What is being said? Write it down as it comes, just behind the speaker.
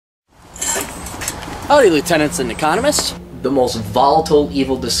Howdy, lieutenants and economists. The most volatile,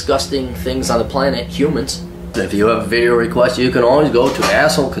 evil, disgusting things on the planet, humans. If you have a video request, you can always go to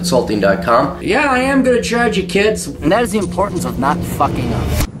assholeconsulting.com. Yeah, I am gonna charge you, kids. And that is the importance of not fucking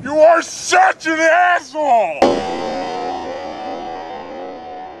up. You are such an asshole!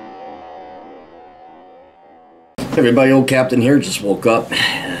 Hey everybody, old Captain here, just woke up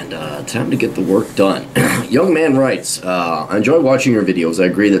and time to get the work done. Young man writes, I enjoy watching your videos. I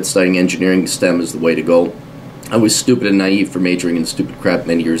agree that studying engineering STEM is the way to go. I was stupid and naive for majoring in stupid crap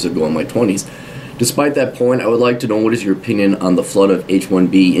many years ago in my 20s. Despite that point, I would like to know what is your opinion on the flood of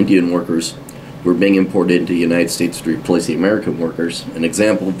H1B Indian workers who are being imported into the United States to replace the American workers. An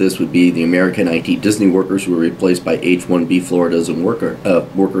example of this would be the American IT Disney workers who were replaced by H1B Florida's and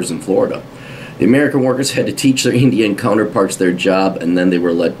workers in Florida. The American workers had to teach their Indian counterparts their job, and then they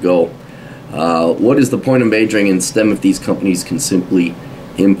were let go. What is the point of majoring in STEM if these companies can simply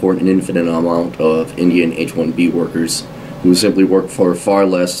import an infinite amount of Indian H1B workers who simply work for far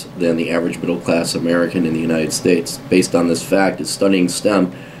less than the average middle-class American in the United States? Based on this fact, is studying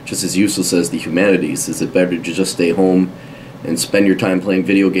STEM just as useless as the humanities? Is it better to just stay home and spend your time playing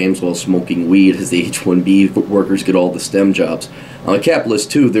video games while smoking weed as the H1B workers get all the STEM jobs? On Capitalist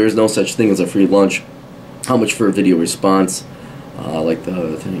 2, there is no such thing as a free lunch. How much for a video response? Like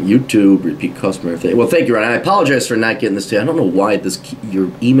the YouTube, repeat customer thing. Well, thank you, Ryan. I apologize for not getting this to you. I don't know why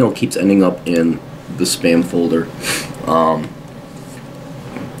your email keeps ending up in the spam folder.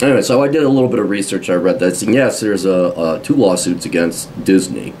 Anyway, so I did a little bit of research. I read that. And yes, there's two lawsuits against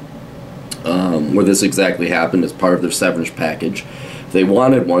Disney where this exactly happened as part of their severance package. If they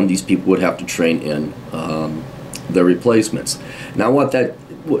wanted one, these people would have to train in their replacements. Now,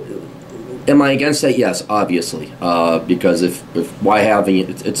 am I against that? Yes, obviously, because if why having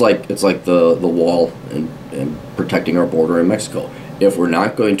it? It's like the wall and protecting our border in Mexico. If we're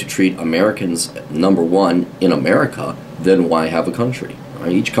not going to treat Americans number one in America, then why have a country?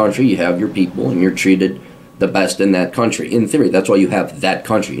 Right? Each country, you have your people, and you're treated the best in that country. In theory, that's why you have that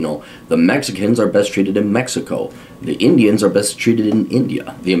country. You know, the Mexicans are best treated in Mexico. The Indians are best treated in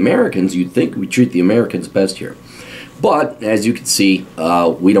India. The Americans, you'd think we treat the Americans best here. But, as you can see,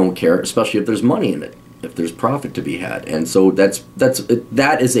 we don't care, especially if there's money in it, if there's profit to be had. And so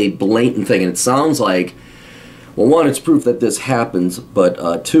that is a blatant thing. And it sounds like, well, one, it's proof that this happens,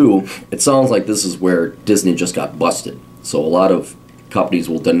 but two, it sounds like this is where Disney just got busted. So a lot of companies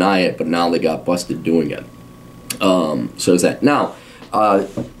will deny it, but now they got busted doing it. So is that. Now,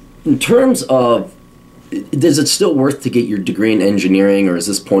 in terms of, is it still worth to get your degree in engineering, or is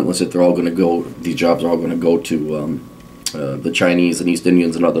this pointless if they're all going to go, these jobs are all going to go to the Chinese and East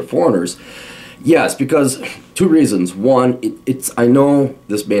Indians and other foreigners? Yes, because two reasons. One, I know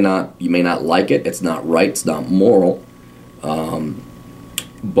you may not like it. It's not right. It's not moral.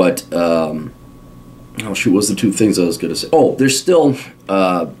 But oh shoot, what was the two things I was going to say? Oh, there's still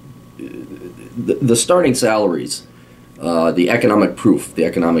the starting salaries. The economic proof, the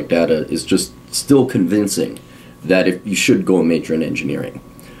economic data is just still convincing that if you should go and major in engineering.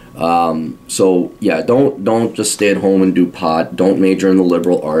 So yeah, don't just stay at home and do pot. Don't major in the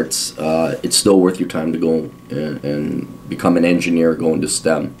liberal arts. It's still worth your time to go and become an engineer, go into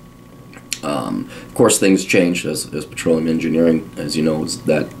STEM. Of course, things changed as petroleum engineering, as you know, is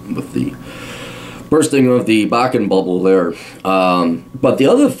that with the bursting of the Bakken bubble there. But the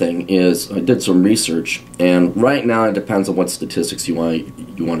other thing is, I did some research, and right now it depends on what statistics you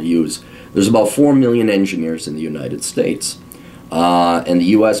want to use. There's about 4 million engineers in the United States. And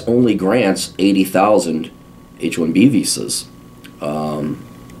the U.S. only grants 80,000 H1B visas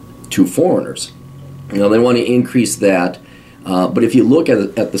to foreigners. You know, they want to increase that, but if you look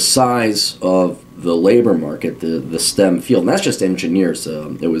at the size of the labor market, the STEM field, and that's just engineers.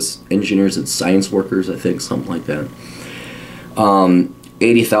 There was engineers and science workers, I think, something like that.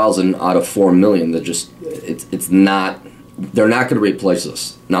 80,000 out of 4 million. It's not. They're not going to replace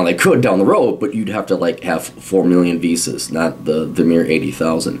us. Now, they could down the road, but you'd have to have 4 million visas, not the mere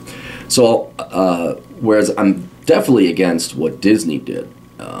 80,000. So, whereas I'm definitely against what Disney did,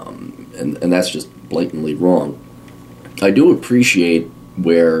 and that's just blatantly wrong. I do appreciate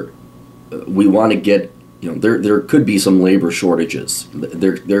where we want to get, there could be some labor shortages.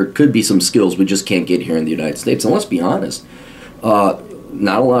 There could be some skills we just can't get here in the United States. And let's be honest,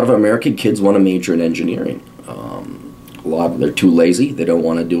 not a lot of American kids want to major in engineering. They're too lazy. They don't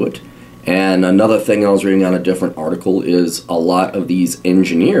want to do it. And another thing I was reading on a different article is a lot of these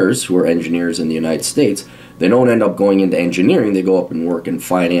engineers who are engineers in the United States, they don't end up going into engineering. They go up and work in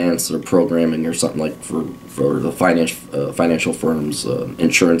finance or programming or something like for the financial firms,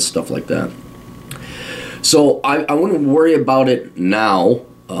 insurance, stuff like that. So I wouldn't worry about it now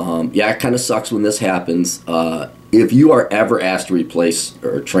Yeah, it kind of sucks when this happens. If you are ever asked to replace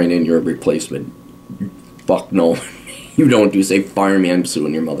or train in your replacement, fuck no. You don't do. Say, fire me, I'm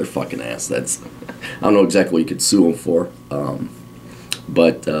suing your motherfucking ass. That's, I don't know exactly what you could sue him for.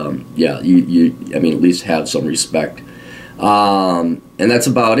 But yeah, I mean, at least have some respect. And that's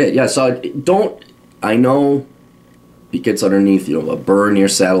about it. Yeah, so don't, I know it gets underneath, a burr in your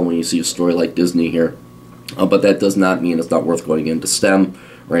saddle when you see a story like Disney here. But that does not mean it's not worth going into STEM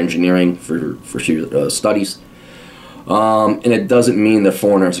or engineering for your studies. And it doesn't mean that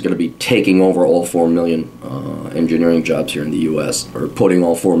foreigners are going to be taking over all 4 million engineering jobs here in the U.S. or putting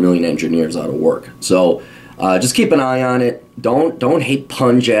all 4 million engineers out of work. So just keep an eye on it. Don't hate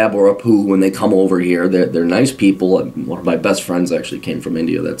Punjab or Apu when they come over here. They're nice people. One of my best friends actually came from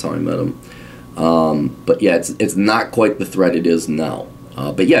India. That's how I met him. But yeah, it's not quite the threat it is now.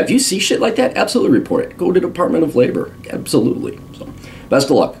 But yeah, if you see shit like that, absolutely report it. Go to the Department of Labor. Absolutely. So, best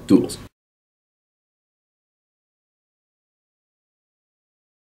of luck. Toodles.